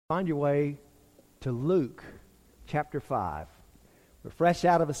Find your way to Luke chapter 5. We're fresh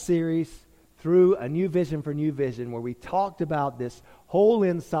out of a series through a New Vision for New Vision where we talked about this whole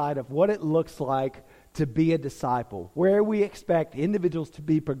insight of what it looks like to be a disciple, where we expect individuals to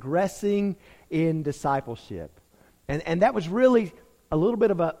be progressing in discipleship. And that was really a little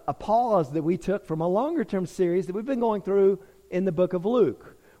bit of a pause that we took from a longer-term series that we've been going through in the book of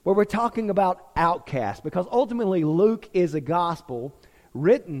Luke, where we're talking about outcasts, because ultimately Luke is a gospel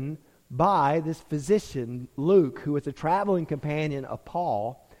written by this physician, Luke, who is a traveling companion of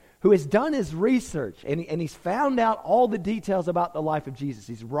Paul, who has done his research, and he's found out all the details about the life of Jesus.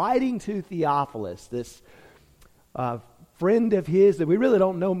 He's writing to Theophilus, this friend of his that we really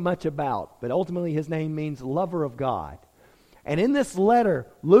don't know much about, but ultimately his name means lover of God. And in this letter,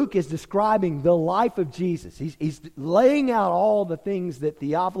 Luke is describing the life of Jesus. He's laying out all the things that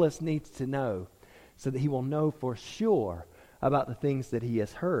Theophilus needs to know so that he will know for sure about the things that he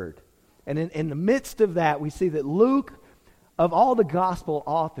has heard. And in the midst of that, we see that Luke, of all the gospel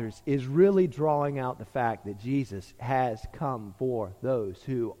authors, is really drawing out the fact that Jesus has come for those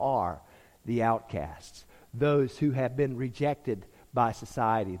who are the outcasts, those who have been rejected by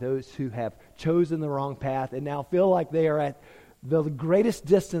society, those who have chosen the wrong path and now feel like they are at the greatest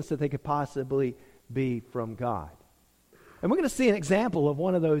distance that they could possibly be from God. And we're going to see an example of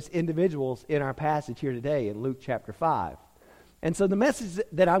one of those individuals in our passage here today in Luke chapter 5. And so the message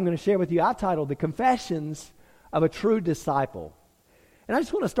that I'm going to share with you, I've titled The Confessions of a True Disciple. And I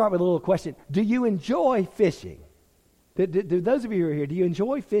just want to start with a little question. Do you enjoy fishing? Do those of you who are here, do you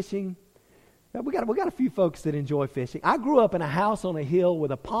enjoy fishing? We got a few folks that enjoy fishing. I grew up in a house on a hill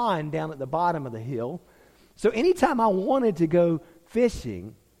with a pond down at the bottom of the hill. So anytime I wanted to go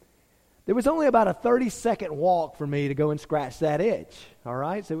fishing, there was only about a 30-second walk for me to go and scratch that itch. All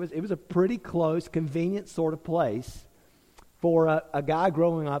right? So it was a pretty close, convenient sort of place for a guy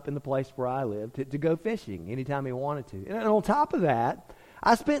growing up in the place where I lived to go fishing anytime he wanted to. And on top of that,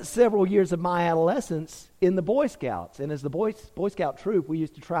 I spent several years of my adolescence in the Boy Scouts. And as the Boy Scout troop, we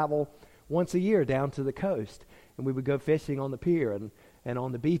used to travel once a year down to the coast. And we would go fishing on the pier and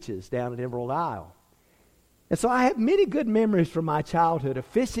on the beaches down at Emerald Isle. And so I have many good memories from my childhood of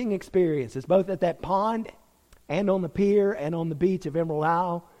fishing experiences, both at that pond and on the pier and on the beach of Emerald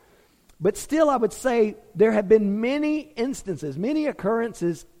Isle. But still, I would say there have been many instances, many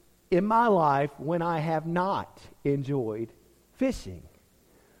occurrences in my life when I have not enjoyed fishing.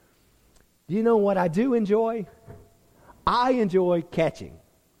 Do you know what I do enjoy? I enjoy catching,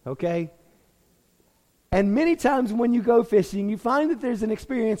 okay? And many times when you go fishing, you find that there's an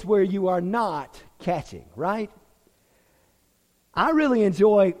experience where you are not catching, right? I really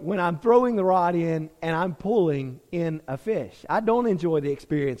enjoy when I'm throwing the rod in and I'm pulling in a fish. I don't enjoy the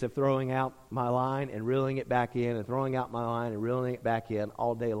experience of throwing out my line and reeling it back in and throwing out my line and reeling it back in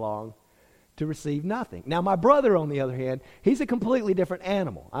all day long to receive nothing. Now, my brother, on the other hand, he's a completely different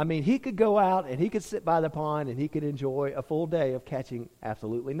animal. I mean, he could go out and he could sit by the pond and he could enjoy a full day of catching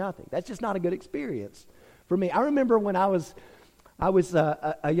absolutely nothing. That's just not a good experience for me. I remember when I was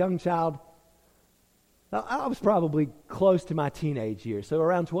a young child. I was probably close to my teenage years. So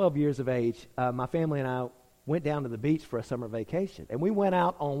around 12 years of age, my family and I went down to the beach for a summer vacation. And we went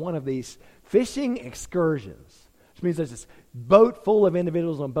out on one of these fishing excursions, which means there's this boat full of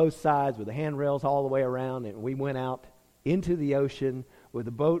individuals on both sides with the handrails all the way around. And we went out into the ocean with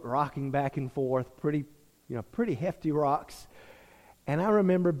the boat rocking back and forth, pretty hefty rocks. And I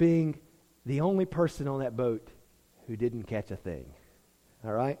remember being the only person on that boat who didn't catch a thing.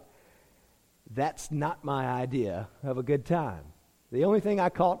 All right? That's not my idea of a good time. The only thing I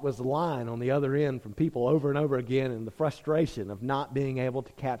caught was the line on the other end from people over and over again and the frustration of not being able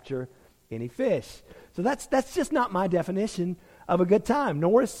to capture any fish. So that's just not my definition of a good time,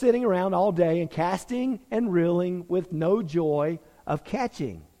 nor is sitting around all day and casting and reeling with no joy of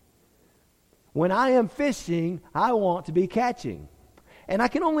catching. When I am fishing, I want to be catching. And I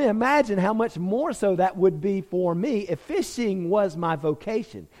can only imagine how much more so that would be for me if fishing was my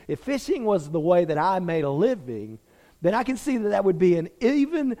vocation. If fishing was the way that I made a living, then I can see that would be an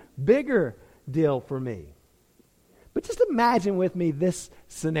even bigger deal for me. But just imagine with me this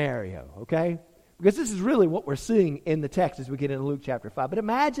scenario, okay? Because this is really what we're seeing in the text as we get into Luke chapter 5. But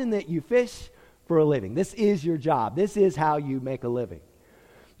imagine that you fish for a living. This is your job. This is how you make a living.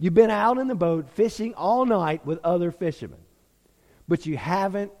 You've been out in the boat fishing all night with other fishermen, but you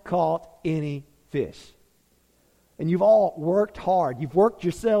haven't caught any fish. And you've all worked hard. You've worked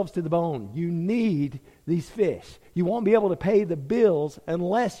yourselves to the bone. You need these fish. You won't be able to pay the bills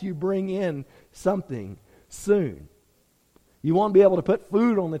unless you bring in something soon. You won't be able to put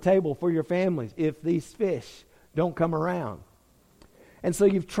food on the table for your families if these fish don't come around. And so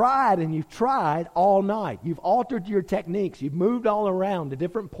you've tried and you've tried all night. You've altered your techniques. You've moved all around to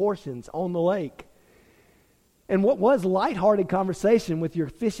different portions on the lake. And what was lighthearted conversation with your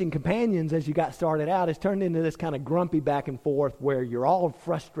fishing companions as you got started out has turned into this kind of grumpy back and forth where you're all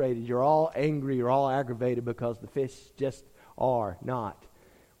frustrated, you're all angry, you're all aggravated because the fish just are not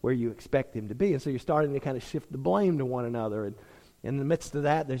where you expect them to be. And so you're starting to kind of shift the blame to one another. And in the midst of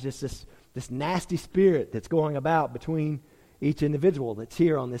that, there's just this nasty spirit that's going about between each individual that's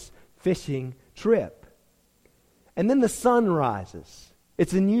here on this fishing trip. And then the sun rises.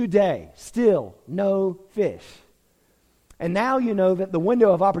 It's a new day. Still no fish. And now you know that the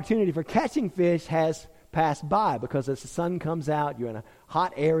window of opportunity for catching fish has passed by, because as the sun comes out, you're in a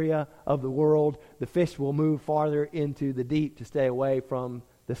hot area of the world, the fish will move farther into the deep to stay away from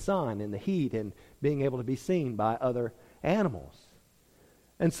the sun and the heat and being able to be seen by other animals.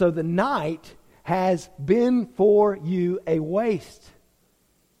 And so the night has been for you a waste.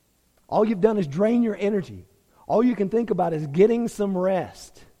 All you've done is drain your energy. All you can think about is getting some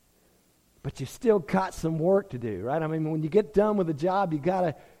rest. But you've still got some work to do, right? I mean, when you get done with a job, you got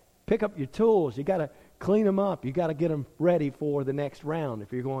to pick up your tools. You got to clean them up. You got to get them ready for the next round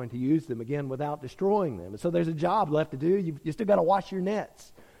if you're going to use them again without destroying them. And so there's a job left to do. You still got to wash your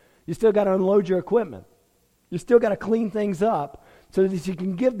nets. You still got to unload your equipment. You still got to clean things up so that you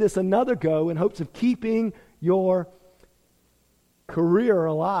can give this another go in hopes of keeping your career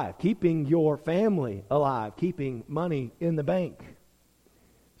alive, keeping your family alive, keeping money in the bank.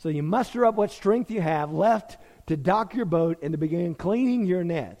 So you muster up what strength you have left to dock your boat and to begin cleaning your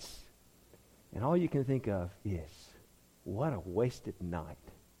nets. And all you can think of is, what a wasted night.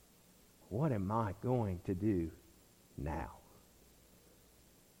 What am I going to do now?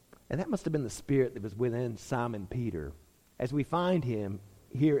 And that must have been the spirit that was within Simon Peter as we find him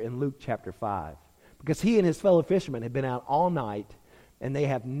here in Luke chapter 5. Because he and his fellow fishermen had been out all night and they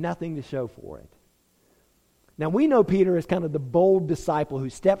have nothing to show for it. Now we know Peter is kind of the bold disciple who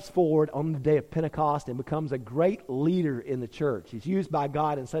steps forward on the day of Pentecost and becomes a great leader in the church. He's used by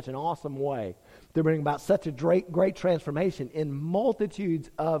God in such an awesome way to bring about such a great transformation in multitudes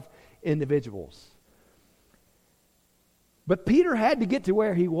of individuals. But Peter had to get to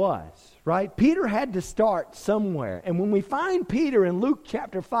where he was, right? Peter had to start somewhere. And when we find Peter in Luke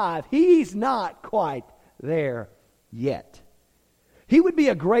chapter 5, he's not quite there yet. He would be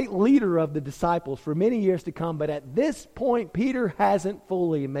a great leader of the disciples for many years to come, but at this point, Peter hasn't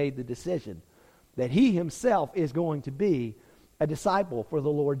fully made the decision that he himself is going to be a disciple for the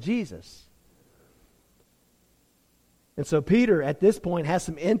Lord Jesus. And so Peter, at this point, has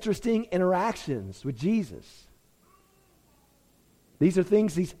some interesting interactions with Jesus. These are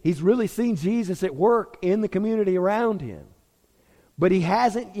things he's really seen Jesus at work in the community around him. But he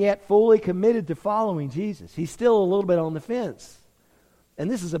hasn't yet fully committed to following Jesus. He's still a little bit on the fence. And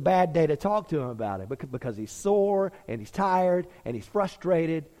this is a bad day to talk to him about it because he's sore and he's tired and he's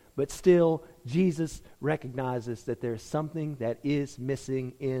frustrated. But still, Jesus recognizes that there's something that is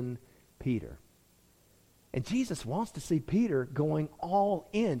missing in Peter. And Jesus wants to see Peter going all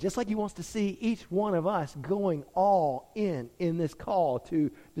in, just like he wants to see each one of us going all in this call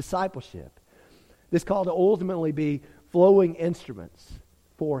to discipleship. This call to ultimately be flowing instruments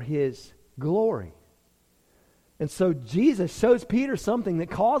for his glory. And so Jesus shows Peter something that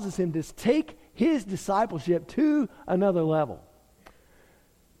causes him to take his discipleship to another level.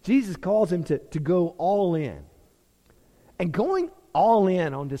 Jesus calls him to go all in. And going all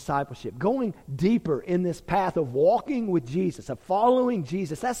in on discipleship, going deeper in this path of walking with Jesus, of following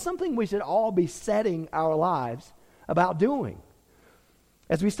Jesus, that's something we should all be setting our lives about doing.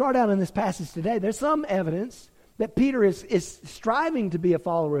 As we start out in this passage today, there's some evidence that Peter is striving to be a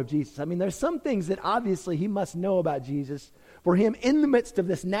follower of Jesus. I mean, there's some things that obviously he must know about Jesus for him in the midst of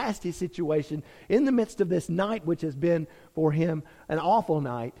this nasty situation, in the midst of this night which has been for him an awful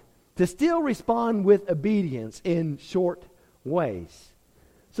night, to still respond with obedience in short ways.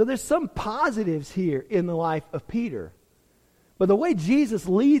 So there's some positives here in the life of Peter. But the way Jesus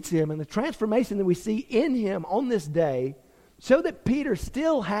leads him and the transformation that we see in him on this day show that Peter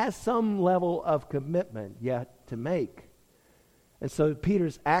still has some level of commitment yet to make. And so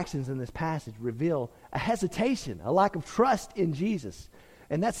Peter's actions in this passage reveal a hesitation, a lack of trust in Jesus.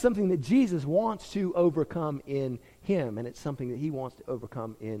 And that's something that Jesus wants to overcome in him, and it's something that he wants to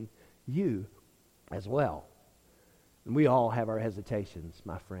overcome in you as well. And we all have our hesitations,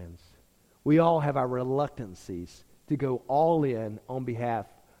 my friends. We all have our reluctancies to go all in on behalf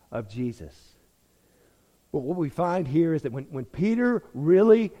of Jesus. But what we find here is that when Peter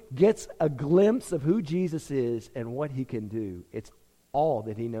really gets a glimpse of who Jesus is and what he can do, it's all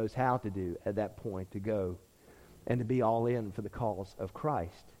that he knows how to do at that point to go and to be all in for the cause of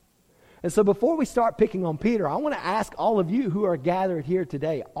Christ. And so before we start picking on Peter, I want to ask all of you who are gathered here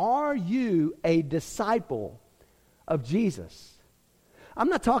today, are you a disciple of Jesus? I'm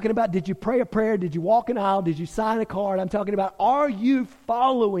not talking about did you pray a prayer, did you walk an aisle, did you sign a card. I'm talking about are you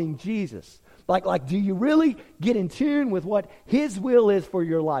following Jesus? Like do you really get in tune with what His will is for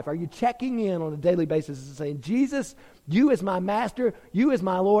your life? Are you checking in on a daily basis and saying, Jesus, you as my master, you as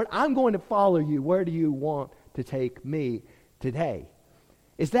my Lord, I'm going to follow you. Where do you want to take me today?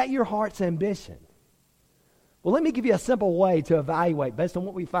 Is that your heart's ambition? Well, let me give you a simple way to evaluate based on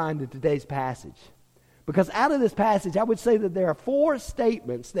what we find in today's passage. Because out of this passage, I would say that there are 4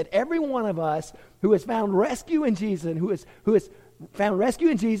 statements that every one of us who has found rescue in Jesus and who has found rescue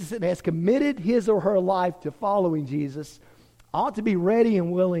in Jesus and has committed his or her life to following Jesus ought to be ready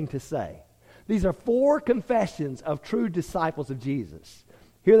and willing to say. These are 4 confessions of true disciples of Jesus.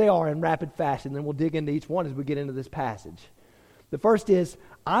 Here they are in rapid fashion, then we'll dig into each one as we get into this passage. The first is,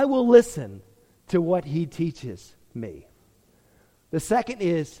 I will listen to what He teaches me. The second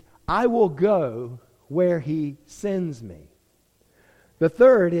is, I will go where He sends me. The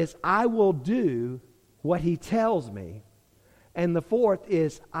third is, I will do what He tells me. And the fourth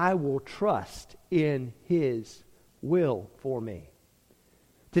is, I will trust in His will for me.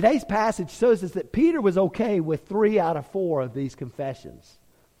 Today's passage shows us that Peter was okay with 3 out of 4 of these confessions.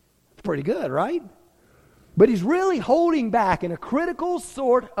 It's pretty good, right? But he's really holding back in a critical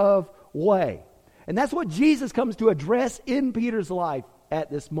sort of way. And that's what Jesus comes to address in Peter's life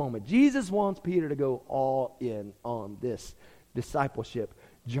at this moment. Jesus wants Peter to go all in on this discipleship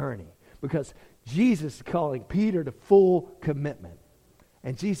journey because Jesus is calling Peter to full commitment.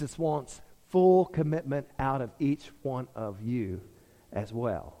 And Jesus wants full commitment out of each one of you as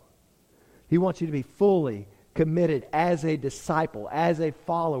well. He wants you to be fully committed as a disciple, as a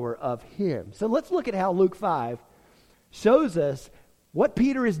follower of Him. So let's look at how Luke 5 shows us what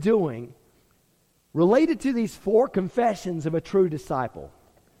Peter is doing related to these 4 confessions of a true disciple.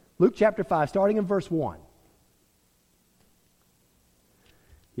 Luke chapter 5, starting in verse 1.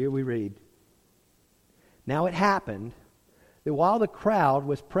 Here we read, Now it happened that while the crowd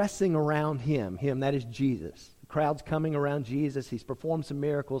was pressing around him, that is Jesus, crowd's coming around Jesus. He's performed some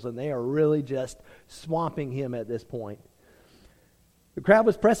miracles, and they are really just swamping him at this point. The crowd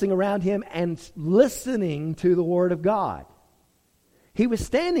was pressing around him and listening to the word of God. He was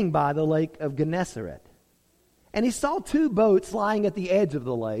standing by the lake of Gennesaret, and he saw 2 boats lying at the edge of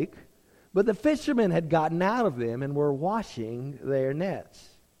the lake, but the fishermen had gotten out of them and were washing their nets.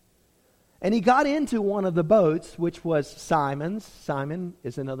 And he got into one of the boats, which was Simon's. Simon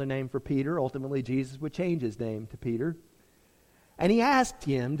is another name for Peter. Ultimately, Jesus would change his name to Peter. And he asked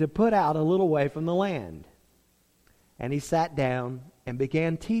him to put out a little way from the land. And he sat down and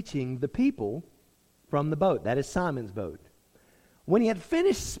began teaching the people from the boat. That is Simon's boat. When he had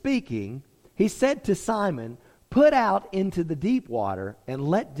finished speaking, he said to Simon, "Put out into the deep water and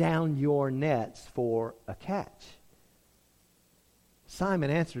let down your nets for a catch." Simon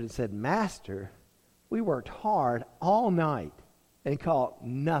answered and said, "Master, we worked hard all night and caught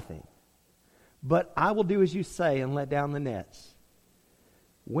nothing. But I will do as you say and let down the nets."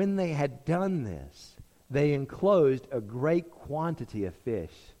 When they had done this, they enclosed a great quantity of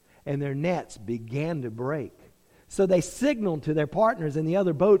fish, and their nets began to break. So they signaled to their partners in the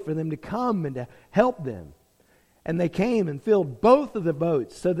other boat for them to come and to help them. And they came and filled both of the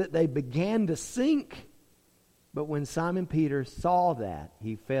boats so that they began to sink. But when Simon Peter saw that,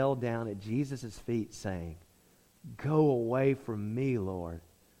 he fell down at Jesus' feet, saying, "Go away from me, Lord,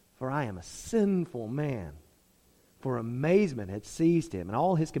 for I am a sinful man." For amazement had seized him and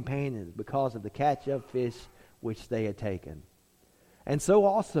all his companions because of the catch of fish which they had taken. And so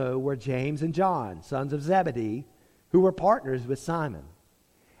also were James and John, sons of Zebedee, who were partners with Simon.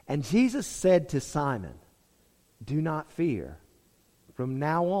 And Jesus said to Simon, "Do not fear. From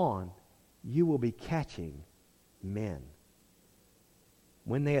now on you will be catching men."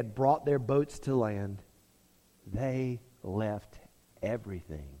 When they had brought their boats to land, they left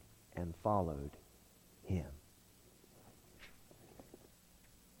everything and followed him.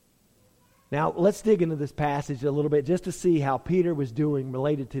 Now, let's dig into this passage a little bit just to see how Peter was doing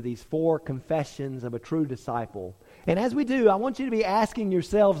related to these 4 confessions of a true disciple. And as we do, I want you to be asking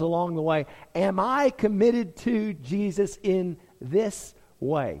yourselves along the way, am I committed to Jesus in this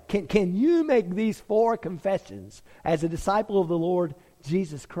way? Can you make these 4 confessions as a disciple of the Lord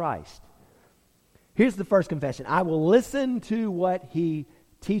Jesus Christ? Here's the first confession. I will listen to what he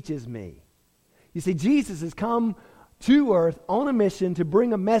teaches me. You see, Jesus has come to earth on a mission to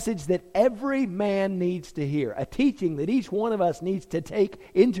bring a message that every man needs to hear, a teaching that each one of us needs to take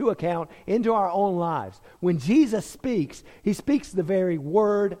into account into our own lives. When Jesus speaks, he speaks the very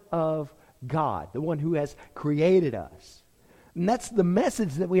word of God, the one who has created us. And that's the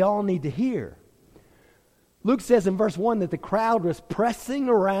message that we all need to hear. Luke says in verse 1 that the crowd was pressing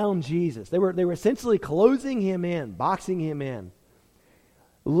around Jesus. They were essentially closing him in, boxing him in,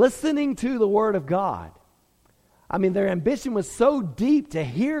 listening to the word of God. I mean, their ambition was so deep to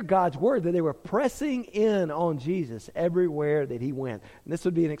hear God's word that they were pressing in on Jesus everywhere that he went. And this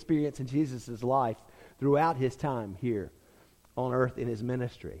would be an experience in Jesus' life throughout his time here on earth in his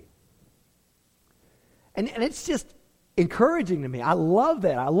ministry. And it's just encouraging to me. I love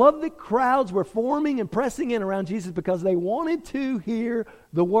that. I love that crowds were forming and pressing in around Jesus because they wanted to hear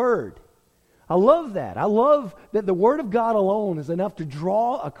the word. I love that. I love that the word of God alone is enough to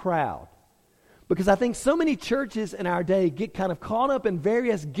draw a crowd. Because I think so many churches in our day get kind of caught up in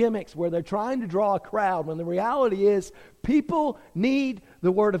various gimmicks where they're trying to draw a crowd when the reality is people need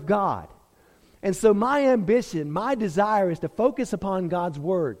the word of God. And so my ambition, my desire is to focus upon God's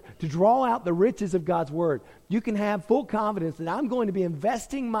word, to draw out the riches of God's word. You can have full confidence that I'm going to be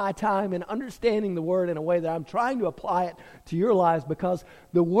investing my time in understanding the word in a way that I'm trying to apply it to your lives because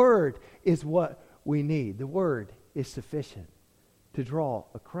the word is what we need. The word is sufficient to draw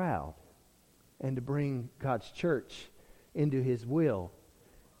a crowd and to bring God's church into his will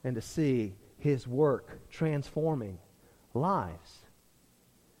and to see his work transforming lives.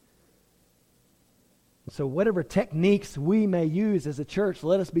 So whatever techniques we may use as a church,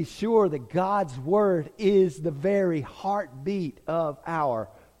 let us be sure that God's word is the very heartbeat of our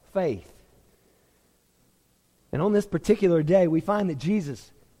faith. And on this particular day, we find that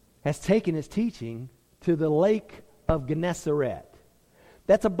Jesus has taken his teaching to the Lake of Gennesaret.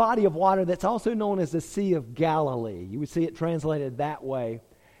 That's a body of water that's also known as the Sea of Galilee. You would see it translated that way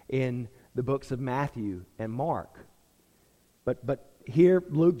in the books of Matthew and Mark. But here,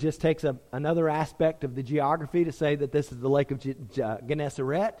 Luke just takes another aspect of the geography to say that this is the Lake of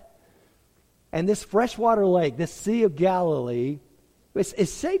Gennesaret. And this freshwater lake, this Sea of Galilee,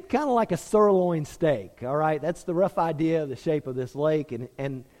 it's shaped kind of like a sirloin steak, all right? That's the rough idea of the shape of this lake.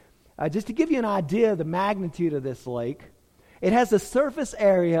 And just to give you an idea of the magnitude of this lake, it has a surface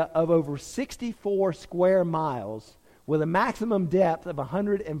area of over 64 square miles with a maximum depth of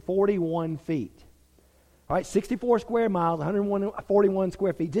 141 feet. All right, 64 square miles, 141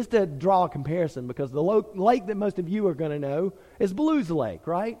 square feet. Just to draw a comparison, because the lake that most of you are going to know is Blues Lake,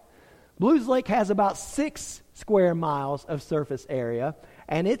 right? Blues Lake has about 6 square miles of surface area,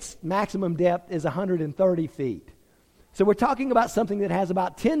 and its maximum depth is 130 feet. So we're talking about something that has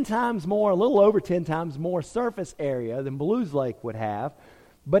about 10 times more, a little over 10 times more surface area than Blues Lake would have,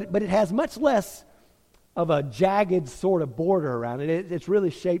 but it has much less of a jagged sort of border around it. It's really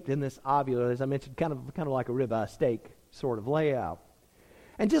shaped in this ovular, as I mentioned, kind of like a ribeye steak sort of layout.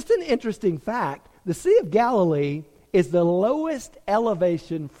 And just an interesting fact, the Sea of Galilee is the lowest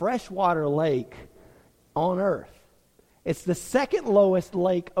elevation freshwater lake on earth. It's the second lowest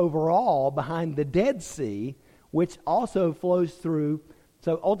lake overall behind the Dead Sea, which also flows through.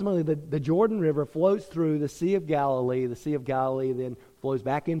 So ultimately the Jordan River flows through the Sea of Galilee. The Sea of Galilee then flows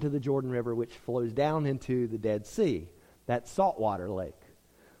back into the Jordan River, which flows down into the Dead Sea, that saltwater lake.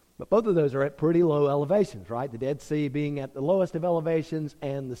 But both of those are at pretty low elevations, right? The Dead Sea being at the lowest of elevations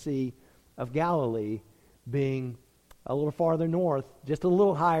and the Sea of Galilee being a little farther north, just a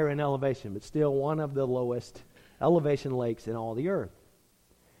little higher in elevation, but still one of the lowest elevation lakes in all the earth.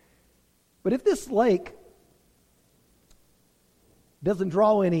 But if this lake doesn't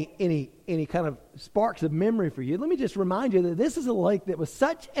draw any kind of sparks of memory for you, let me just remind you that this is a lake that was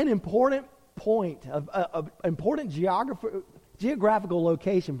such an important point, of important geographical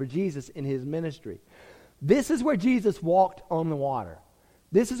location for Jesus in his ministry. This is where Jesus walked on the water.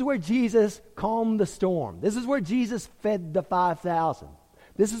 This is where Jesus calmed the storm. This is where Jesus fed the 5,000.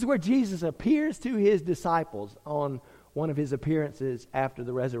 This is where Jesus appears to his disciples on one of his appearances after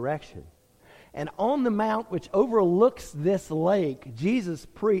the resurrection. And on the mount which overlooks this lake, Jesus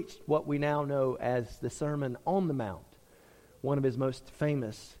preached what we now know as the Sermon on the Mount, one of his most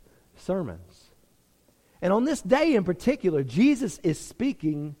famous sermons. And on this day in particular, Jesus is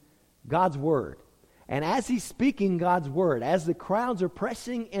speaking God's word. And as he's speaking God's word, as the crowds are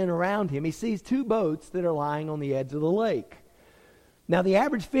pressing in around him, he sees 2 boats that are lying on the edge of the lake. Now, the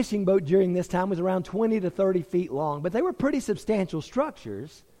average fishing boat during this time was around 20 to 30 feet long, but they were pretty substantial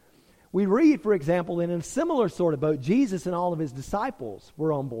structures. We read, for example, that in a similar sort of boat, Jesus and all of his disciples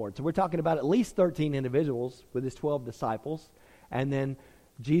were on board. So we're talking about at least 13 individuals with his 12 disciples, and then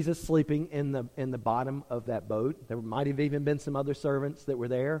Jesus sleeping in the bottom of that boat. There might have even been some other servants that were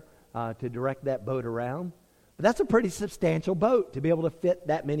there to direct that boat around. But that's a pretty substantial boat to be able to fit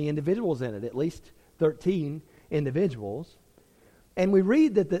that many individuals in it, at least 13 individuals. And we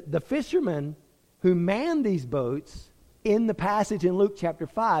read that the fishermen who manned these boats in the passage in Luke chapter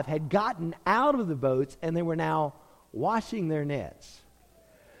 5 had gotten out of the boats and they were now washing their nets.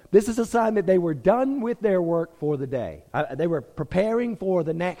 This is a sign that they were done with their work for the day. They were preparing for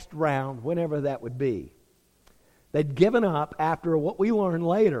the next round, whenever that would be. They'd given up after what we learned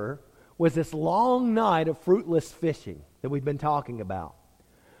later was this long night of fruitless fishing that we've been talking about.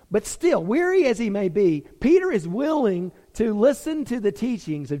 But still, weary as he may be, Peter is willing to listen to the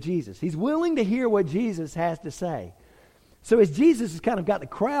teachings of Jesus. He's willing to hear what Jesus has to say. So as Jesus has kind of got the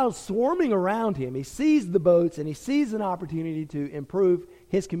crowd swarming around him, he sees the boats and he sees an opportunity to improve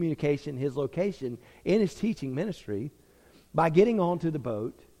his communication, his location in his teaching ministry by getting onto the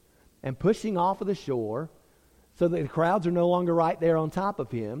boat and pushing off of the shore so that the crowds are no longer right there on top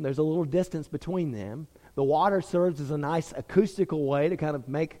of him. There's a little distance between them. The water serves as a nice acoustical way to kind of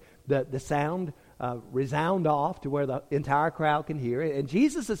make the sound resound off to where the entire crowd can hear it. And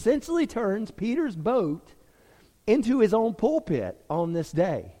Jesus essentially turns Peter's boat into his own pulpit on this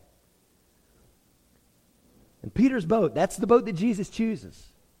day. And Peter's boat, that's the boat that Jesus chooses.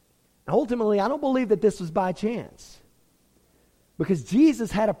 And ultimately, I don't believe that this was by chance, because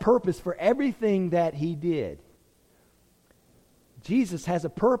Jesus had a purpose for everything that he did. Jesus has a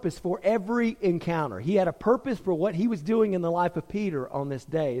purpose for every encounter. He had a purpose for what he was doing in the life of Peter on this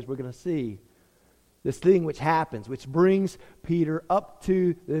day, as we're going to see. This thing which happens, which brings Peter up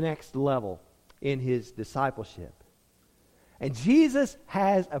to the next level in his discipleship. And Jesus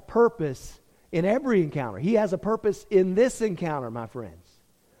has a purpose in every encounter. He has a purpose in this encounter, my friends.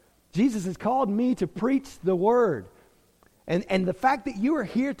 Jesus has called me to preach the Word. And the fact that you are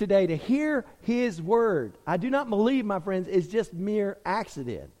here today to hear His Word, I do not believe, my friends, is just mere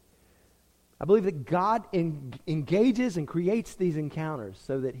accident. I believe that God engages and creates these encounters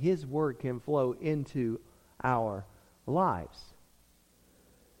so that His Word can flow into our lives.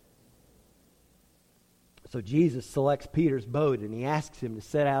 So Jesus selects Peter's boat and he asks him to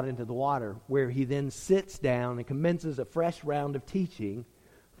set out into the water, where he then sits down and commences a fresh round of teaching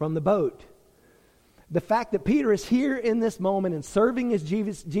from the boat. The fact that Peter is here in this moment and serving as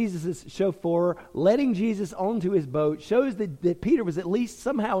Jesus' chauffeur, letting Jesus onto his boat, shows that Peter was at least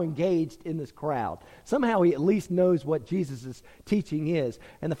somehow engaged in this crowd. Somehow he at least knows what Jesus' teaching is.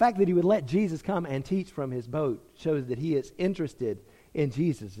 And the fact that he would let Jesus come and teach from his boat shows that he is interested in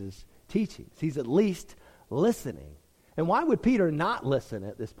Jesus' teachings. He's at least listening. And why would Peter not listen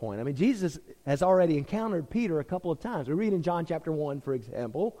at this point? I mean, Jesus has already encountered Peter a couple of times. We read in John chapter 1, for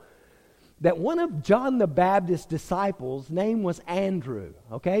example, that one of John the Baptist's disciples' name was Andrew.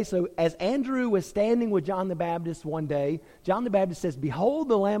 Okay, so as Andrew was standing with John the Baptist one day, John the Baptist says, "Behold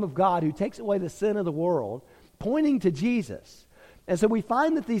the Lamb of God who takes away the sin of the world," pointing to Jesus. And so we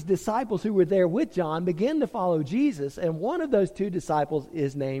find that these disciples who were there with John begin to follow Jesus, and one of those two disciples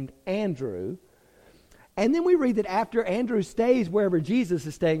is named Andrew. And then we read that after Andrew stays wherever Jesus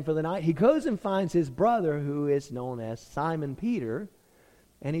is staying for the night, he goes and finds his brother, who is known as Simon Peter,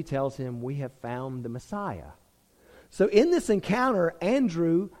 and he tells him, "We have found the Messiah." So in this encounter,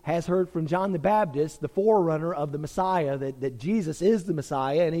 Andrew has heard from John the Baptist, the forerunner of the Messiah, that Jesus is the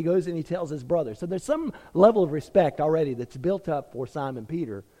Messiah, and he goes and he tells his brother. So there's some level of respect already that's built up for Simon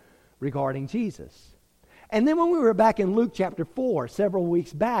Peter regarding Jesus. And then when we were back in Luke chapter 4, several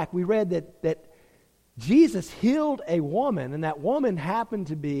weeks back, we read that Jesus healed a woman, and that woman happened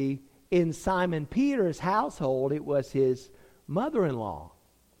to be in Simon Peter's household. It was his mother-in-law.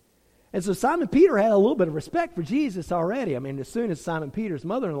 And so Simon Peter had a little bit of respect for Jesus already. I mean, as soon as Simon Peter's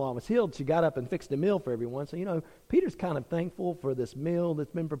mother-in-law was healed, she got up and fixed a meal for everyone. So, Peter's kind of thankful for this meal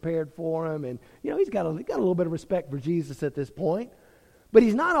that's been prepared for him. And, he's got a little bit of respect for Jesus at this point. But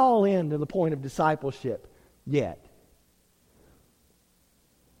he's not all in to the point of discipleship yet.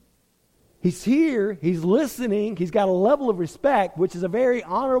 He's here, he's listening, he's got a level of respect, which is a very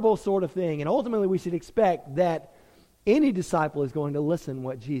honorable sort of thing. And ultimately we should expect that any disciple is going to listen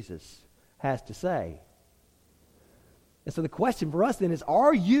what Jesus has to say. And so the question for us then is,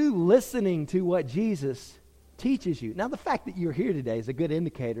 are you listening to what Jesus teaches you? Now, the fact that you're here today is a good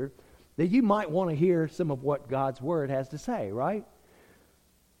indicator that you might want to hear some of what God's Word has to say, right?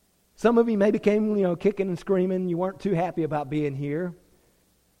 Some of you maybe came, kicking and screaming. You weren't too happy about being here.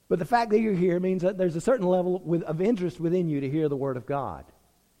 But the fact that you're here means that there's a certain level of interest within you to hear the Word of God.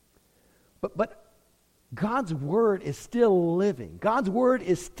 But God's Word is still living. God's Word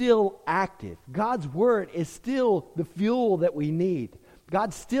is still active. God's Word is still the fuel that we need.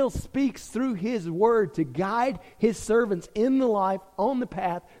 God still speaks through His Word to guide His servants in the life, on the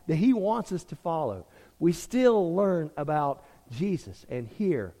path that He wants us to follow. We still learn about Jesus and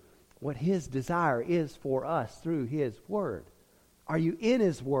hear what His desire is for us through His Word. Are you in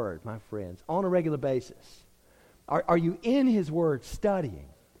His Word, my friends, on a regular basis? Are you in His Word studying?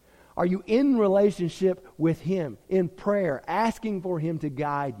 Are you in relationship with Him, in prayer, asking for Him to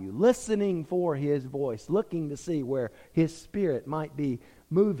guide you, listening for His voice, looking to see where His Spirit might be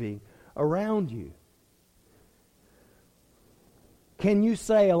moving around you? Can you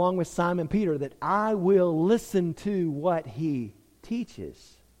say, along with Simon Peter, that I will listen to what He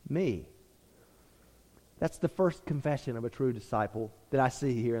teaches me? That's the first confession of a true disciple that I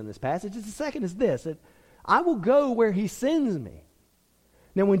see here in this passage. The second is this, that I will go where He sends me.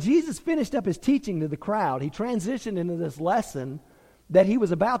 Now, when Jesus finished up His teaching to the crowd, He transitioned into this lesson that He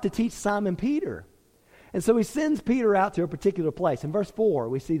was about to teach Simon Peter. And so He sends Peter out to a particular place. In verse 4,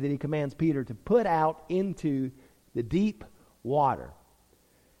 we see that He commands Peter to put out into the deep water.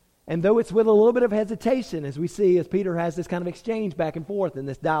 And though it's with a little bit of hesitation, as we see as Peter has this kind of exchange back and forth in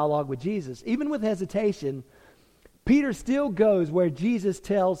this dialogue with Jesus, even with hesitation, Peter still goes where Jesus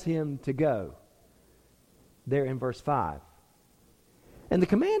tells him to go. There in verse 5. And the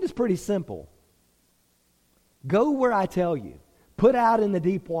command is pretty simple. Go where I tell you. Put out in the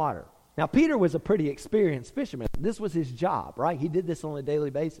deep water. Now, Peter was a pretty experienced fisherman. This was his job, right? He did this on a daily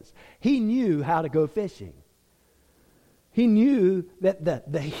basis. He knew how to go fishing. He knew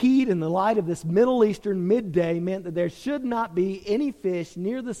that the heat and the light of this Middle Eastern midday meant that there should not be any fish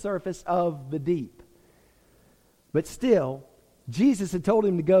near the surface of the deep. But still, Jesus had told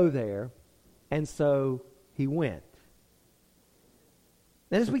him to go there, and so he went.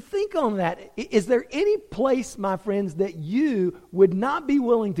 And as we think on that, is there any place, my friends, that you would not be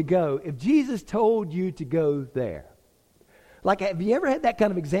willing to go if Jesus told you to go there? Like, have you ever had that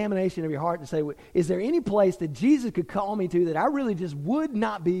kind of examination of your heart to say, is there any place that Jesus could call me to that I really just would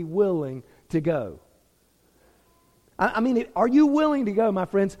not be willing to go? I mean, are you willing to go, my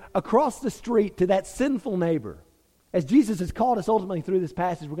friends, across the street to that sinful neighbor? As Jesus has called us ultimately through this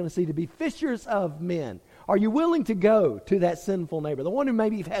passage, we're going to see to be fishers of men. Are you willing to go to that sinful neighbor? The one who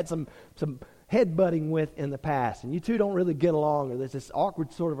maybe you've had some headbutting with in the past, and you two don't really get along, or there's this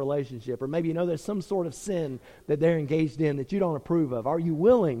awkward sort of relationship, or maybe you know there's some sort of sin that they're engaged in that you don't approve of. Are you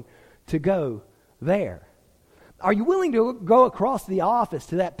willing to go there? Are you willing to go across the office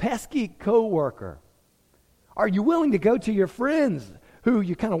to that pesky coworker? Are you willing to go to your friends who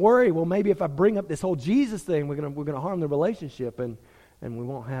you kind of worry, well, maybe if I bring up this whole Jesus thing, we're going to harm the relationship, and we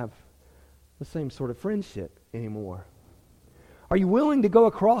won't have the same sort of friendship anymore? Are you willing to go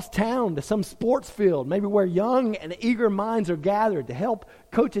across town to some sports field, maybe where young and eager minds are gathered to help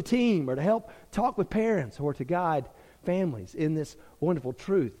coach a team or to help talk with parents or to guide families in this wonderful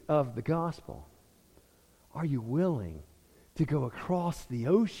truth of the gospel? Are you willing to go across the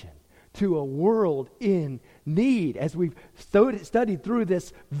ocean to a world in need, as we've studied through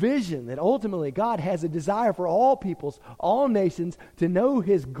this vision that ultimately God has a desire for all peoples, all nations, to know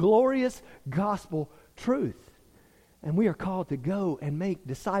His glorious gospel truth? And we are called to go and make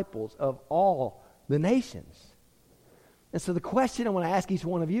disciples of all the nations. And so the question I want to ask each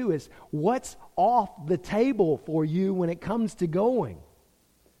one of you is, what's off the table for you when it comes to going?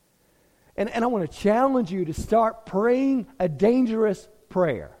 And I want to challenge you to start praying a dangerous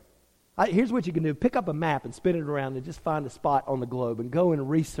prayer. Here's what you can do. Pick up a map and spin it around and just find a spot on the globe and go and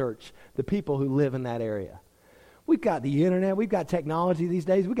research the people who live in that area. We've got the internet. We've got technology these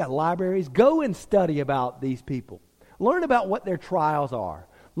days. We've got libraries. Go and study about these people. Learn about what their trials are.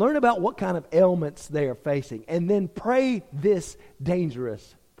 Learn about what kind of ailments they are facing. And then pray this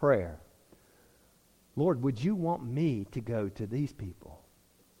dangerous prayer. Lord, would you want me to go to these people?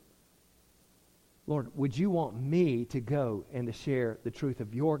 Lord, would you want me to go and to share the truth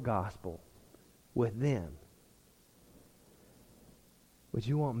of your gospel with them? Would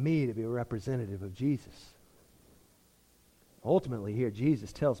you want me to be a representative of Jesus? Ultimately here,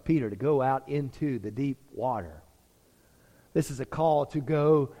 Jesus tells Peter to go out into the deep water. This is a call to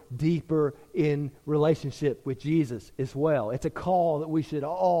go deeper in relationship with Jesus as well. It's a call that we should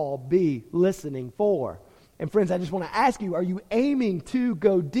all be listening for. And friends, I just want to ask you, are you aiming to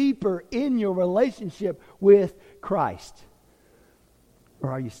go deeper in your relationship with Christ?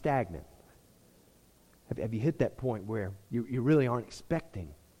 Or are you stagnant? Have you hit that point where you really aren't expecting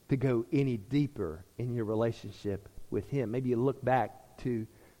to go any deeper in your relationship with Him? Maybe you look back to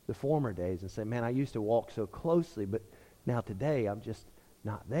the former days and say, man, I used to walk so closely, but now today I'm just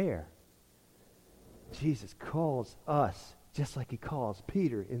not there. Jesus calls us, just like He calls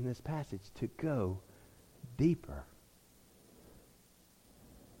Peter in this passage, to go deeper.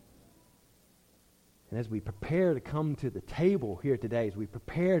 And as we prepare to come to the table here today, as we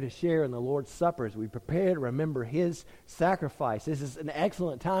prepare to share in the Lord's Supper, as we prepare to remember His sacrifice, this is an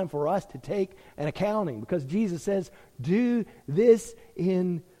excellent time for us to take an accounting, because Jesus says, do this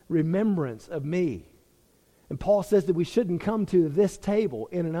in remembrance of me. And Paul says that we shouldn't come to this table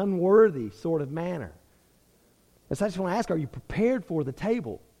in an unworthy sort of manner. And so I just want to ask, are you prepared for the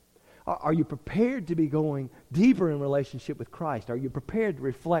table? Are you prepared to be going deeper in relationship with Christ? Are you prepared to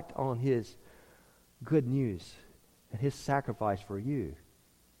reflect on His good news and His sacrifice for you?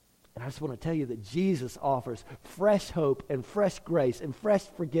 And I just want to tell you that Jesus offers fresh hope and fresh grace and fresh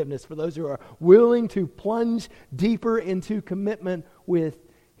forgiveness for those who are willing to plunge deeper into commitment with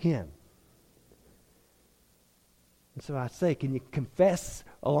Him. And so I say, can you confess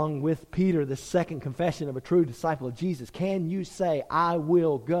along with Peter the second confession of a true disciple of Jesus? Can you say, I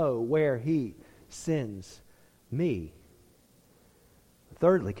will go where He sends me?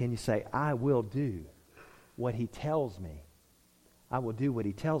 Thirdly, can you say, I will do what He tells me? I will do what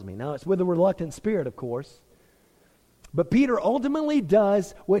He tells me. Now, it's with a reluctant spirit, of course. But Peter ultimately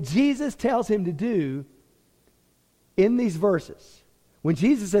does what Jesus tells him to do in these verses. When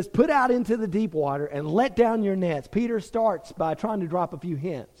Jesus says, put out into the deep water and let down your nets, Peter starts by trying to drop a few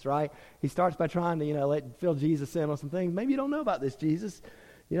hints, right? He starts by trying to, fill Jesus in on some things. Maybe you don't know about this, Jesus.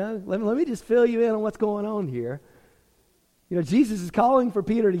 Let me just fill you in on what's going on here. Jesus is calling for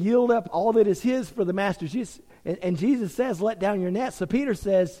Peter to yield up all that is his for the Master. And Jesus says, let down your nets. So Peter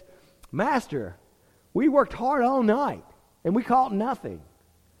says, Master, we worked hard all night and we caught nothing,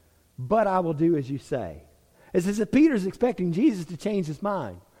 but I will do as you say. It's as if Peter's expecting Jesus to change his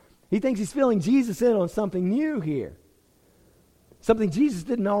mind. He thinks he's filling Jesus in on something new here. Something Jesus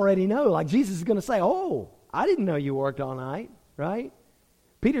didn't already know. Like Jesus is going to say, oh, I didn't know you worked all night, right?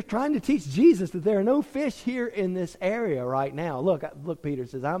 Peter's trying to teach Jesus that there are no fish here in this area right now. Look, Peter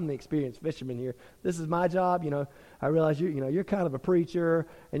says, I'm the experienced fisherman here. This is my job. I realize you're kind of a preacher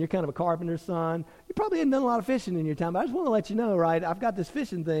and you're kind of a carpenter's son. You probably haven't done a lot of fishing in your time, but I just want to let you know, right, I've got this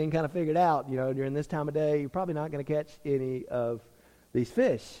fishing thing kind of figured out. During this time of day, you're probably not going to catch any of these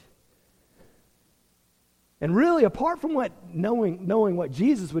fish. And really, apart from knowing what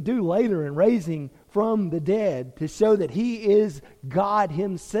Jesus would do later in raising from the dead to show that He is God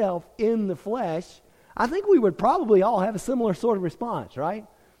Himself in the flesh, I think we would probably all have a similar sort of response, right?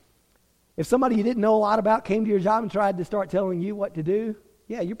 If somebody you didn't know a lot about came to your job and tried to start telling you what to do,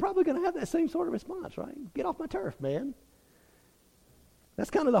 yeah, you're probably going to have that same sort of response, right? Get off my turf, man. That's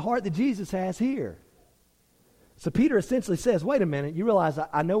kind of the heart that Jesus has here. So Peter essentially says, wait a minute, you realize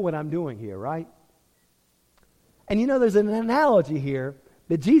I know what I'm doing here, right? And there's an analogy here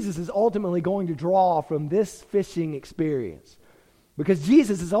that Jesus is ultimately going to draw from this fishing experience. Because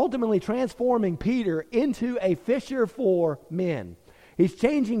Jesus is ultimately transforming Peter into a fisher for men. He's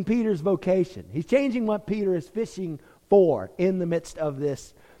changing Peter's vocation. He's changing what Peter is fishing for in the midst of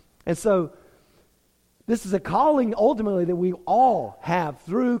this. And so this is a calling ultimately that we all have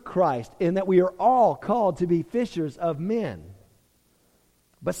through Christ, in that we are all called to be fishers of men.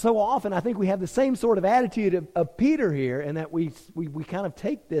 But so often I think we have the same sort of attitude of Peter here, in that we kind of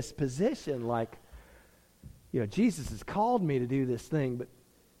take this position like, Jesus has called me to do this thing,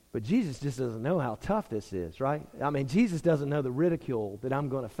 but Jesus just doesn't know how tough this is, right? I mean, Jesus doesn't know the ridicule that I'm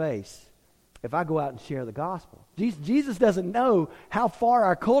going to face if I go out and share the gospel. Jesus doesn't know how far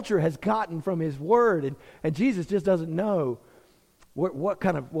our culture has gotten from His word, and Jesus just doesn't know what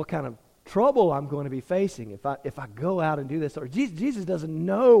kind of trouble I'm going to be facing if I go out and do this. Or Jesus doesn't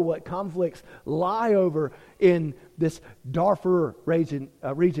know what conflicts lie over in this Darfur region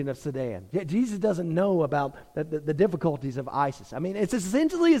of Sudan. Jesus doesn't know about the difficulties of ISIS. I mean, it's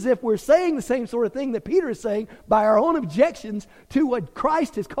essentially as if we're saying the same sort of thing that Peter is saying by our own objections to what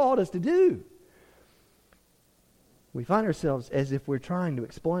Christ has called us to do. We find ourselves as if we're trying to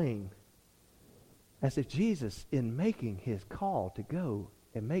explain, as if Jesus, in making His call to go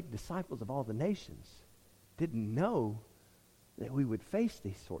and make disciples of all the nations, didn't know that we would face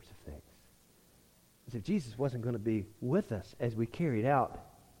these sorts of things. As if Jesus wasn't going to be with us as we carried out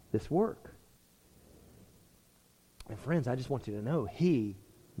this work. And friends, I just want you to know, He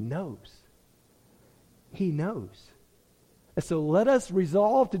knows. He knows. And so let us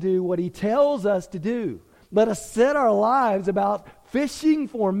resolve to do what He tells us to do. Let us set our lives about fishing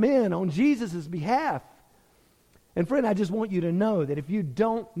for men on Jesus' behalf. And friend, I just want you to know that if you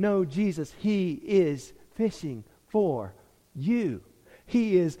don't know Jesus, He is fishing for you.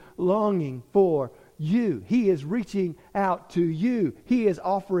 He is longing for you. He is reaching out to you. He is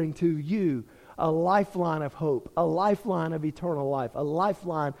offering to you a lifeline of hope, a lifeline of eternal life, a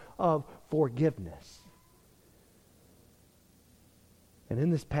lifeline of forgiveness. And in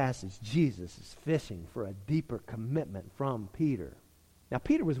this passage, Jesus is fishing for a deeper commitment from Peter. Now,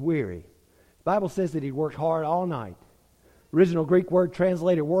 Peter was weary. The Bible says that he worked hard all night. Original Greek word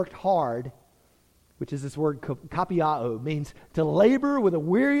translated worked hard, which is this word kapiao, means to labor with a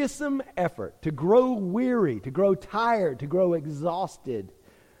wearisome effort, to grow weary, to grow tired, to grow exhausted.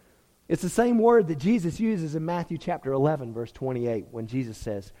 It's the same word that Jesus uses in Matthew chapter 11, verse 28, when Jesus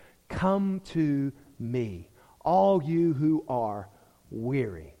says, "Come to me, all you who are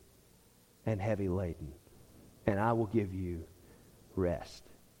weary and heavy laden, and I will give you rest."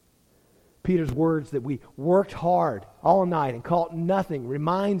 Peter's words that we worked hard all night and caught nothing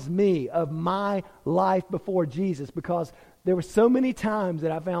reminds me of my life before Jesus, because there were so many times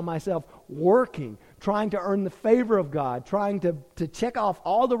that I found myself working, trying to earn the favor of God, trying to check off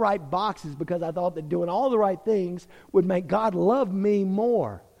all the right boxes because I thought that doing all the right things would make God love me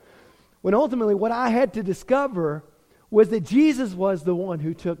more. When ultimately what I had to discover was that Jesus was the one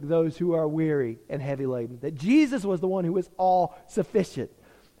who took those who are weary and heavy laden, that Jesus was the one who was all sufficient.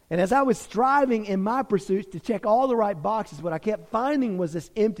 And as I was striving in my pursuits to check all the right boxes, what I kept finding was this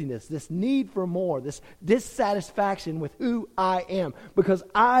emptiness, this need for more, this dissatisfaction with who I am, because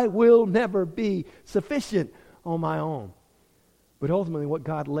I will never be sufficient on my own. But ultimately what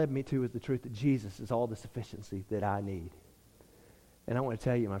God led me to is the truth that Jesus is all the sufficiency that I need. And I want to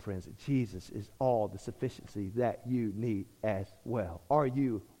tell you, my friends, that Jesus is all the sufficiency that you need as well. Are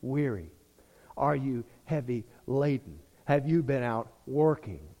you weary? Are you heavy laden? Have you been out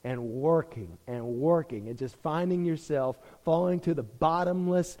working and working and working and just finding yourself falling to the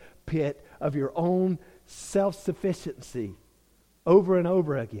bottomless pit of your own self-sufficiency over and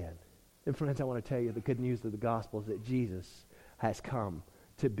over again? And friends, I want to tell you the good news of the gospel is that Jesus has come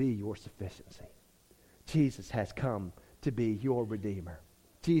to be your sufficiency. Jesus has come to be your Redeemer.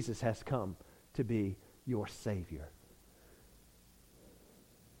 Jesus has come to be your Savior.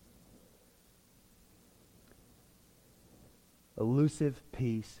 Elusive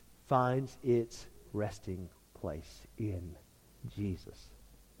peace finds its resting place in Jesus.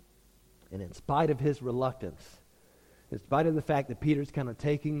 And in spite of his reluctance, in spite of the fact that Peter's kind of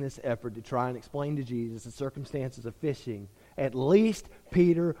taking this effort to try and explain to Jesus the circumstances of fishing, at least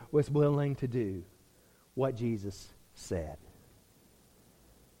Peter was willing to do what Jesus said.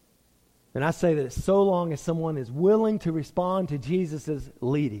 And I say that so long as someone is willing to respond to Jesus'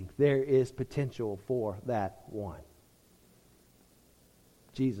 leading, there is potential for that one.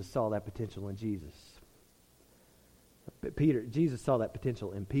 Jesus saw that potential in Jesus. Jesus saw that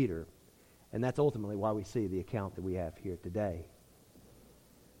potential in Peter, and that's ultimately why we see the account that we have here today.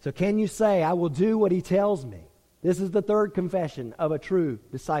 So can you say, "I will do what he tells me"? This is the third confession of a true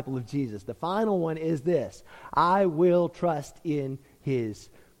disciple of Jesus. The final one is this: I will trust in his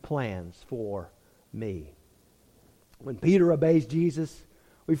plans for me. When Peter obeys Jesus,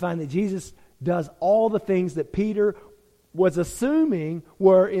 we find that Jesus does all the things that Peter was assuming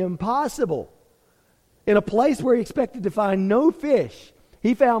were impossible. In a place where he expected to find no fish,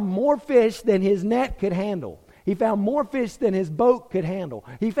 he found more fish than his net could handle. He found more fish than his boat could handle.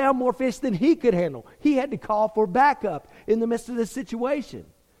 He found more fish than he could handle. He had to call for backup in the midst of this situation.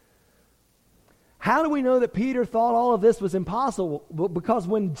 How do we know that Peter thought all of this was impossible? Because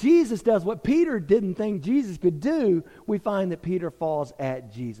when Jesus does what Peter didn't think Jesus could do, we find that Peter falls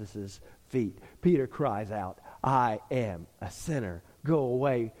at Jesus' feet. Peter cries out, "I am a sinner. Go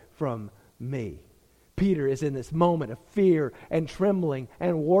away from me." Peter is in this moment of fear and trembling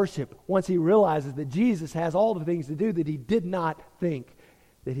and worship once he realizes that Jesus has all the things to do that he did not think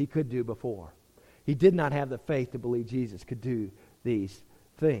that he could do before. He did not have the faith to believe Jesus could do these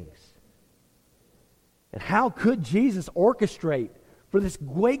things. And how could Jesus orchestrate for this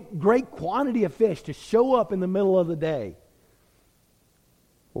great quantity of fish to show up in the middle of the day?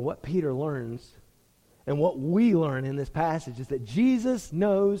 Well, what Peter learns and what we learn in this passage is that Jesus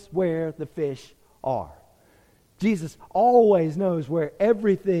knows where the fish are. Jesus always knows where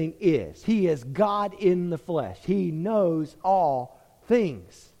everything is. He is God in the flesh. He knows all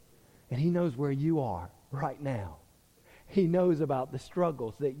things. And he knows where you are right now. He knows about the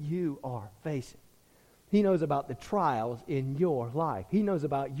struggles that you are facing. He knows about the trials in your life. He knows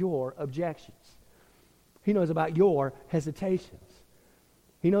about your objections. He knows about your hesitations.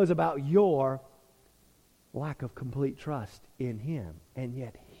 He knows about your lack of complete trust in him. And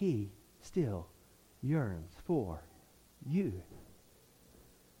yet he still yearns for you.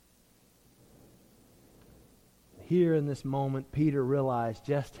 Here in this moment, Peter realized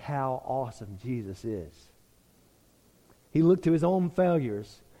just how awesome Jesus is. He looked to his own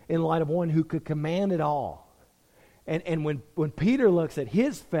failures in light of one who could command it all. And when Peter looks at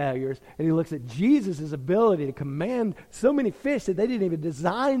his failures and he looks at Jesus' ability to command so many fish that they didn't even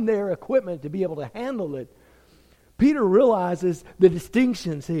design their equipment to be able to handle it, Peter realizes the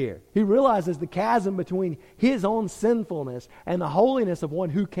distinctions here. He realizes the chasm between his own sinfulness and the holiness of one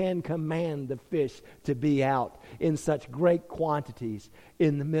who can command the fish to be out in such great quantities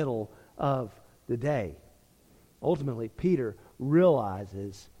in the middle of the day. Ultimately, Peter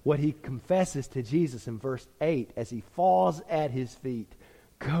realizes what he confesses to Jesus in verse 8 as he falls at his feet.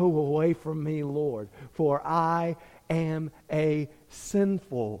 Go away from me, Lord, for I am a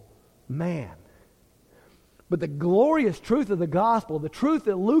sinful man. But the glorious truth of the gospel, the truth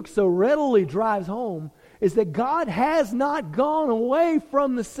that Luke so readily drives home, is that God has not gone away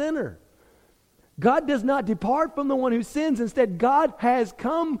from the sinner. God does not depart from the one who sins. Instead, God has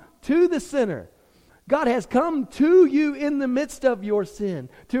come to the sinner. God has come to you in the midst of your sin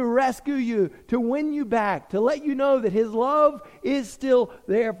to rescue you, to win you back, to let you know that His love is still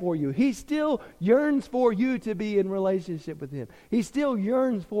there for you. He still yearns for you to be in relationship with Him. He still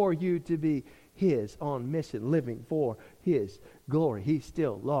yearns for you to be His on mission, living for His glory. He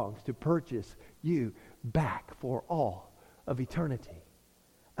still longs to purchase you back for all of eternity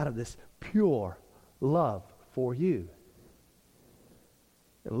out of this pure love for you.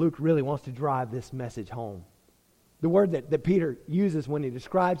 And Luke really wants to drive this message home. The word that Peter uses when he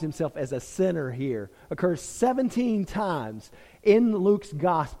describes himself as a sinner here occurs 17 times in Luke's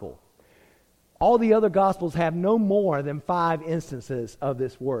gospel. All the other gospels have no more than 5 instances of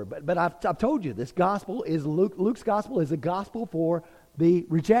this word. But I've told you, this gospel is Luke's gospel is a gospel for the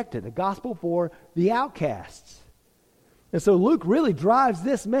rejected, a gospel for the outcasts. And so Luke really drives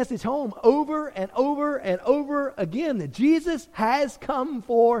this message home over and over and over again, that Jesus has come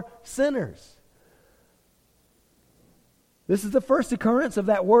for sinners. This is the first occurrence of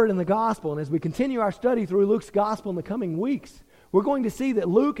that word in the gospel. And as we continue our study through Luke's gospel in the coming weeks, we're going to see that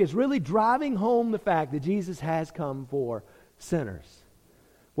Luke is really driving home the fact that Jesus has come for sinners.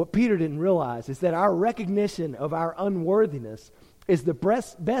 What Peter didn't realize is that our recognition of our unworthiness is the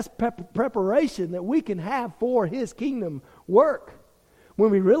best preparation that we can have for His kingdom work. When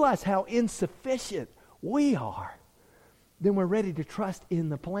we realize how insufficient we are, then we're ready to trust in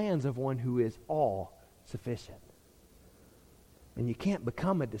the plans of one who is all sufficient. And you can't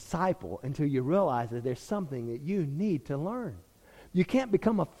become a disciple until you realize that there's something that you need to learn. You can't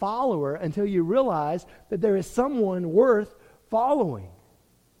become a follower until you realize that there is someone worth following.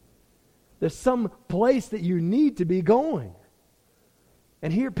 There's some place that you need to be going.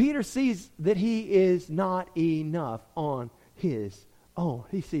 And here Peter sees that he is not enough on his own.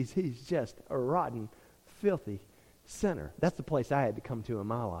 He sees he's just a rotten, filthy sinner. That's the place I had to come to in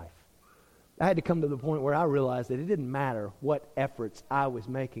my life. I had to come to the point where I realized that it didn't matter what efforts I was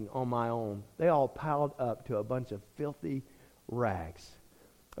making on my own. They all piled up to a bunch of filthy rags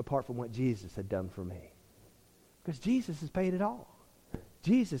apart from what Jesus had done for me. Because Jesus has paid it all.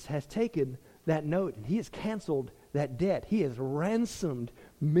 Jesus has taken that note and He has canceled that debt. He has ransomed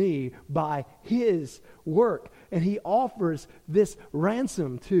me by His work. And He offers this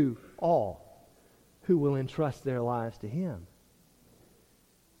ransom to all who will entrust their lives to Him.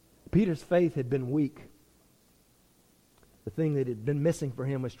 Peter's faith had been weak. The thing that had been missing for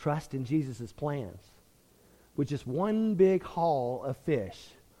him was trust in Jesus' plans. With just one big haul of fish,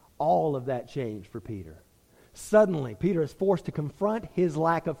 all of that changed for Peter. Suddenly, Peter is forced to confront his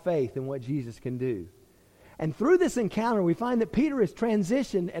lack of faith in what Jesus can do. And through this encounter, we find that Peter is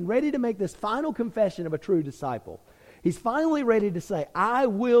transitioned and ready to make this final confession of a true disciple. He's finally ready to say, I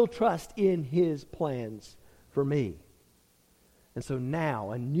will trust in His plans for me. And so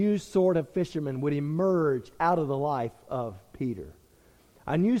now, a new sort of fisherman would emerge out of the life of Peter.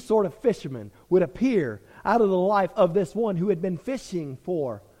 A new sort of fisherman would appear out of the life of this one who had been fishing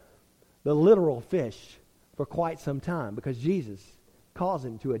for the literal fish for quite some time, because Jesus calls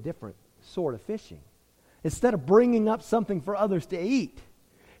him to a different sort of fishing. Instead of bringing up something for others to eat,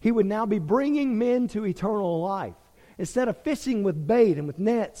 he would now be bringing men to eternal life. Instead of fishing with bait and with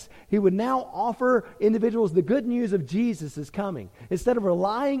nets, he would now offer individuals the good news of Jesus is coming. Instead of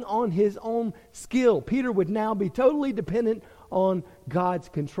relying on his own skill, Peter would now be totally dependent on God's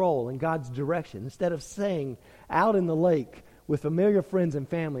control and God's direction. Instead of staying out in the lake with familiar friends and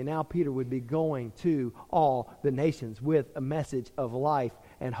family, now Peter would be going to all the nations with a message of life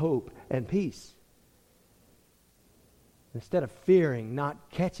and hope and peace. Instead of fearing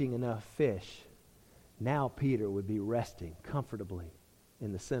not catching enough fish, now Peter would be resting comfortably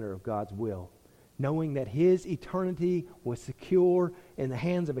in the center of God's will, knowing that his eternity was secure in the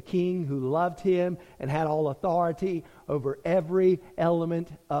hands of a king who loved him and had all authority over every element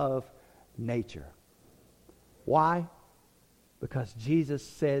of nature. Why? Because Jesus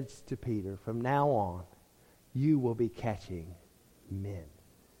says to Peter, from now on, you will be catching men.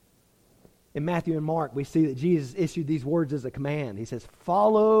 In Matthew and Mark, we see that Jesus issued these words as a command. He says,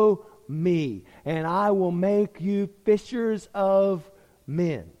 follow me, and I will make you fishers of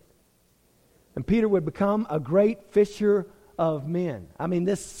men. And Peter would become a great fisher of men. I mean,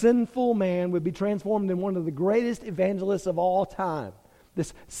 this sinful man would be transformed in one of the greatest evangelists of all time.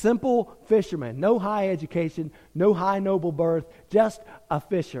 This simple fisherman, no high education, no high noble birth, just a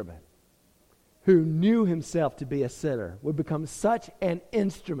fisherman who knew himself to be a sinner, would become such an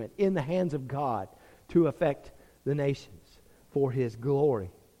instrument in the hands of God to affect the nations for His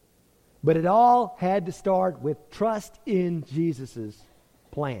glory. But it all had to start with trust in Jesus'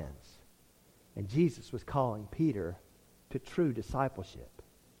 plans. And Jesus was calling Peter to true discipleship.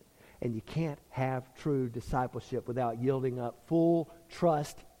 And you can't have true discipleship without yielding up full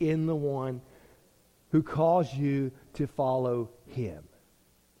trust in the one who calls you to follow Him.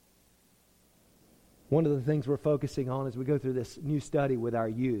 One of the things we're focusing on as we go through this new study with our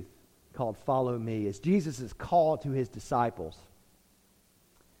youth called Follow Me is Jesus' call to His disciples.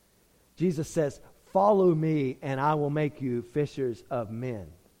 Jesus says, follow me and I will make you fishers of men.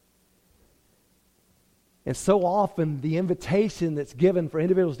 And so often the invitation that's given for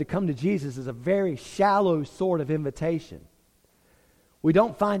individuals to come to Jesus is a very shallow sort of invitation. We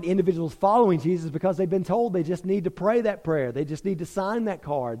don't find individuals following Jesus because they've been told they just need to pray that prayer. They just need to sign that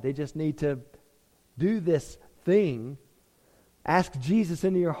card. They just need to do this thing. Ask Jesus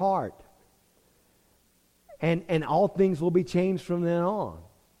into your heart. And all things will be changed from then on.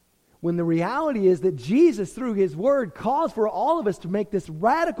 When the reality is that Jesus, through His Word, calls for all of us to make this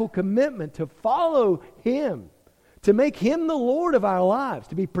radical commitment to follow Him, to make Him the Lord of our lives,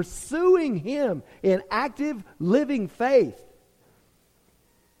 to be pursuing Him in active, living faith.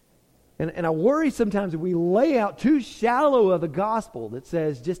 And I worry sometimes if we lay out too shallow of the gospel that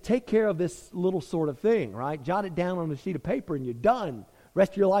says, just take care of this little sort of thing, right? Jot it down on a sheet of paper and you're done.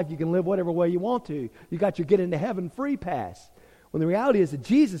 Rest of your life you can live whatever way you want to. You got your get into heaven free pass. When the reality is that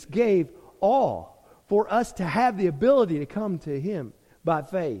Jesus gave all for us to have the ability to come to Him by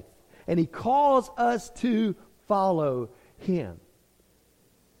faith. And He calls us to follow Him.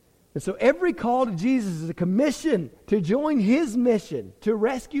 And so every call to Jesus is a commission to join His mission to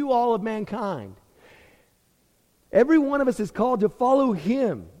rescue all of mankind. Every one of us is called to follow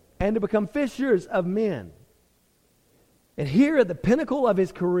Him and to become fishers of men. And here at the pinnacle of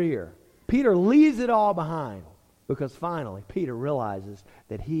his career, Peter leaves it all behind. Because finally, Peter realizes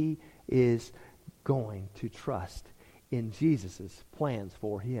that he is going to trust in Jesus' plans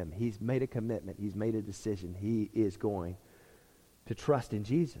for him. He's made a commitment. He's made a decision. He is going to trust in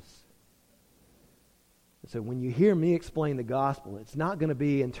Jesus. So when you hear me explain the gospel, it's not going to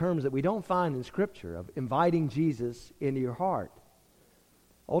be in terms that we don't find in Scripture of inviting Jesus into your heart.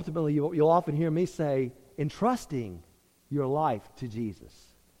 Ultimately, you'll often hear me say, entrusting your life to Jesus.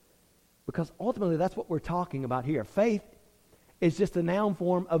 Because ultimately, that's what we're talking about here. Faith is just a noun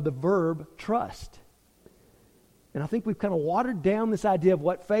form of the verb trust. And I think we've kind of watered down this idea of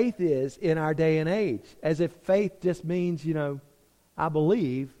what faith is in our day and age. As if faith just means, I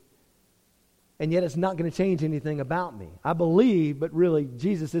believe, and yet it's not going to change anything about me. I believe, but really,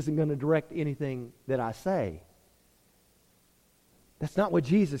 Jesus isn't going to direct anything that I say. That's not what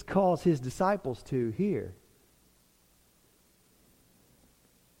Jesus calls His disciples to here.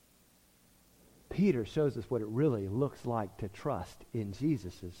 Peter shows us what it really looks like to trust in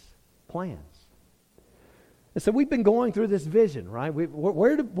Jesus' plans. And so we've been going through this vision, right?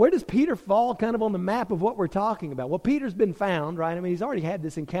 Where does Peter fall kind of on the map of what we're talking about? Well, Peter's been found, right? I mean, he's already had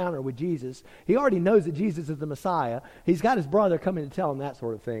this encounter with Jesus. He already knows that Jesus is the Messiah. He's got his brother coming to tell him that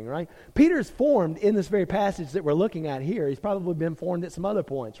sort of thing, right? Peter's formed in this very passage that we're looking at here. He's probably been formed at some other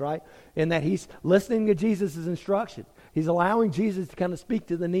points, right? In that he's listening to Jesus' instruction. He's allowing Jesus to kind of speak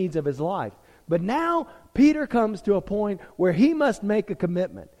to the needs of his life. But now Peter comes to a point where he must make a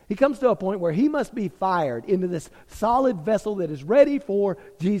commitment. He comes to a point where he must be fired into this solid vessel that is ready for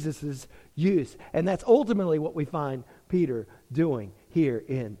Jesus' use. And that's ultimately what we find Peter doing here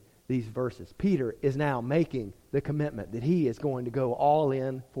in these verses. Peter is now making the commitment that he is going to go all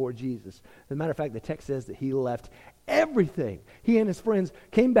in for Jesus. As a matter of fact, the text says that he left everything. He and his friends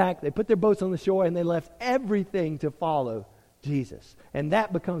came back, they put their boats on the shore, and they left everything to follow Jesus. And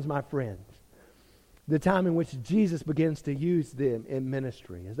that becomes, my friends, the time in which Jesus begins to use them in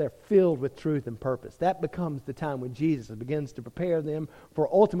ministry as they're filled with truth and purpose. That becomes the time when Jesus begins to prepare them for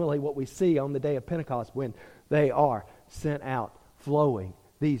ultimately what we see on the day of Pentecost when they are sent out flowing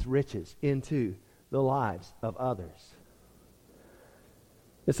these riches into the lives of others.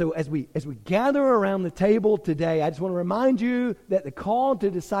 And so as we gather around the table today, I just want to remind you that the call to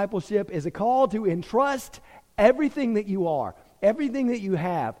discipleship is a call to entrust everything that you are, everything that you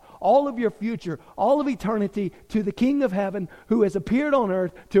have, all of your future, all of eternity to the King of heaven who has appeared on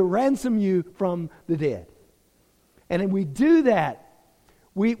earth to ransom you from the dead. And we do that.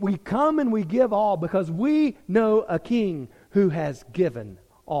 We come and we give all because we know a King who has given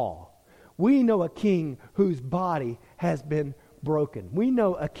all. We know a King whose body has been broken. We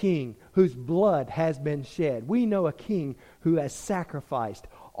know a King whose blood has been shed. We know a King who has sacrificed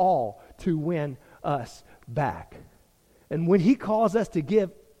all to win us back. And when He calls us to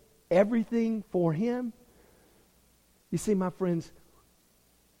give everything for Him, you see, my friends,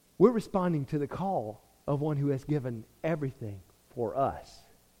 we're responding to the call of one who has given everything for us.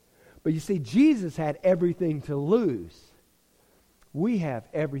 But you see, Jesus had everything to lose. We have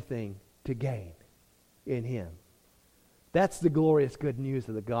everything to gain in Him. That's the glorious good news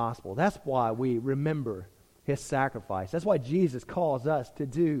of the gospel. That's why we remember His sacrifice. That's why Jesus calls us to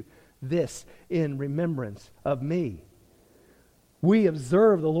do this in remembrance of me. We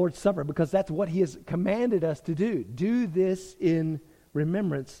observe the Lord's Supper because that's what He has commanded us to do. Do this in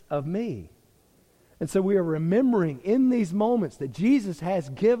remembrance of me. And so we are remembering in these moments that Jesus has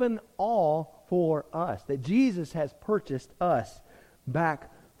given all for us, that Jesus has purchased us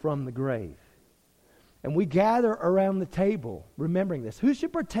back from the grave. And we gather around the table remembering this. Who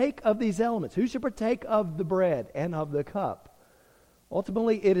should partake of these elements? Who should partake of the bread and of the cup?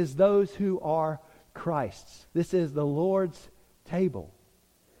 Ultimately, it is those who are Christ's. This is the Lord's table.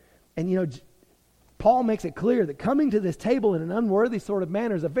 And you know, Paul makes it clear that coming to this table in an unworthy sort of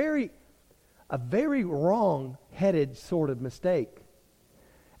manner is a very wrong-headed sort of mistake.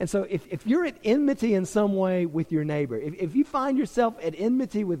 And so if you're at enmity in some way with your neighbor, if you find yourself at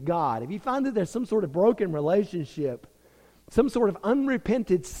enmity with God, if you find that there's some sort of broken relationship, some sort of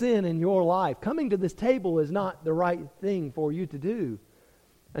unrepented sin in your life, coming to this table is not the right thing for you to do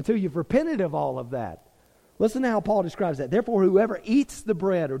until you've repented of all of that. Listen to how Paul describes that. Therefore, whoever eats the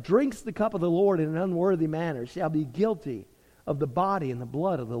bread or drinks the cup of the Lord in an unworthy manner shall be guilty of the body and the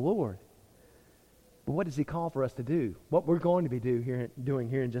blood of the Lord. But what does He call for us to do? What we're going to be doing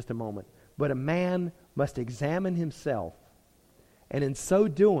here in just a moment. But a man must examine himself, and in so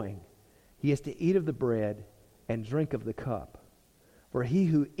doing, he is to eat of the bread and drink of the cup. For he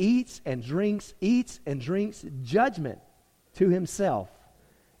who eats and drinks judgment to himself,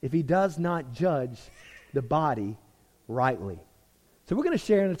 if he does not judge the body rightly. So we're going to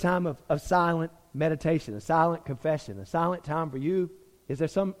share in a time of silent meditation, a silent confession, a silent time for you. Is there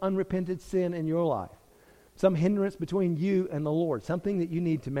some unrepented sin in your life? Some hindrance between you and the Lord? Something that you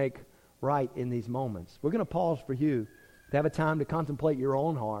need to make right in these moments? We're going to pause for you to have a time to contemplate your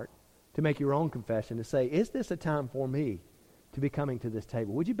own heart, to make your own confession, to say, is this a time for me to be coming to this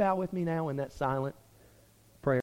table? Would you bow with me now in that silent